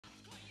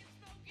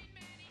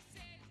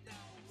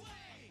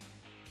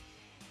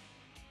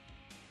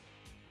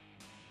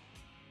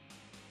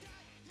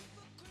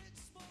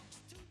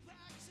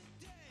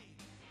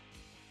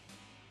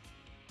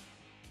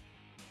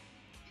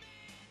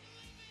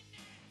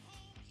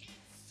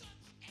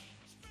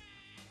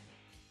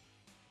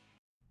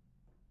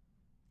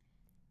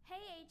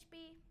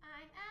HB.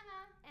 I'm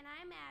Emma. And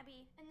I'm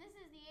Abby. And this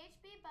is the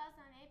HB Buzz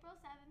on April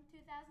 7,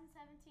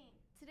 2017.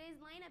 Today's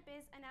lineup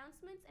is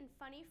announcements and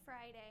Funny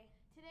Friday.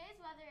 Today's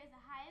weather is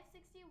a high of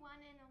 61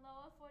 and a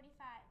low of 45.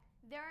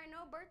 There are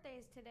no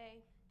birthdays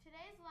today.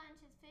 Today's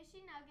lunch is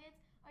fishy nuggets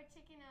or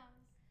chicken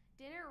O's,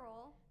 Dinner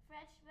roll,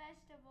 fresh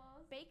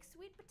vegetables, baked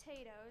sweet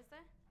potatoes,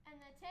 and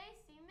the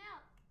tasty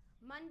milk.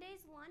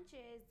 Monday's lunch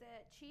is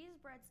cheese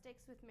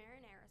breadsticks with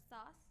marinara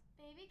sauce,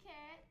 Baby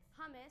carrots,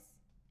 hummus,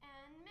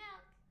 and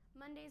milk.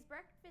 Monday's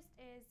breakfast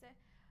is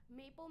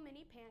maple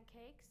mini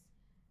pancakes,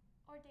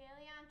 Or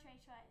daily entree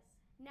choice.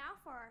 Now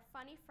for our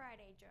Funny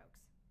Friday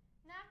jokes.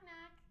 Knock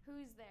knock.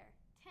 Who's there?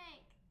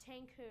 Tank.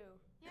 Tank who?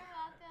 You're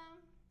welcome.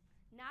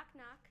 Knock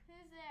knock.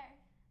 Who's there?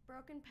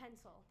 Broken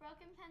pencil.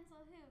 Broken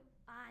pencil who?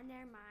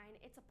 Never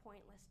mind. It's a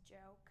pointless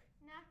joke.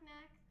 Knock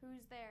knock.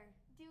 Who's there?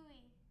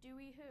 Dewey.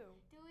 Dewey who?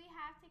 Do we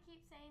have to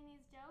keep saying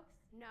these jokes?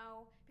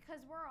 No,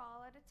 because we're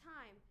all at a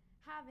time.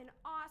 Have an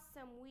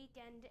awesome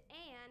weekend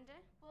and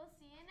We'll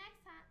see you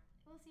next time.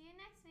 We'll see you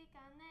next week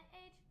on the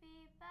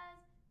HB Buzz.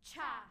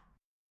 cha!